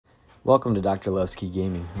Welcome to Dr. Levski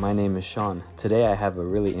Gaming. My name is Sean. Today I have a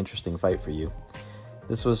really interesting fight for you.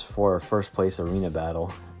 This was for a first place arena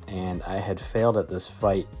battle, and I had failed at this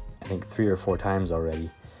fight I think 3 or 4 times already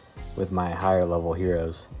with my higher level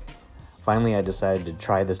heroes. Finally I decided to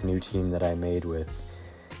try this new team that I made with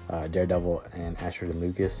Daredevil and Ashford and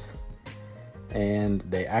Lucas, and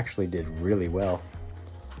they actually did really well.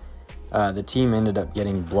 The team ended up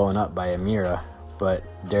getting blown up by Amira, but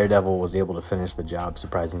Daredevil was able to finish the job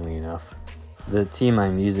surprisingly enough. The team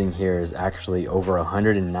I'm using here is actually over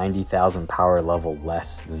 190,000 power level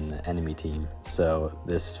less than the enemy team, so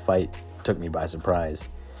this fight took me by surprise.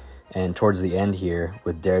 And towards the end here,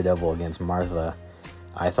 with Daredevil against Martha,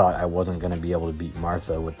 I thought I wasn't going to be able to beat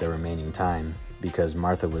Martha with the remaining time because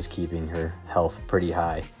Martha was keeping her health pretty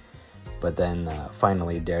high. But then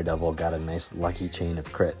finally Daredevil got a nice lucky chain of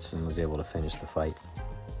crits and was able to finish the fight.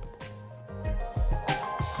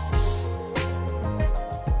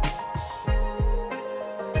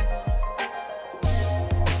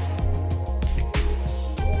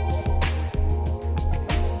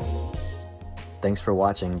 Thanks for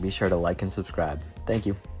watching. Be sure to like and subscribe. Thank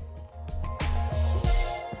you.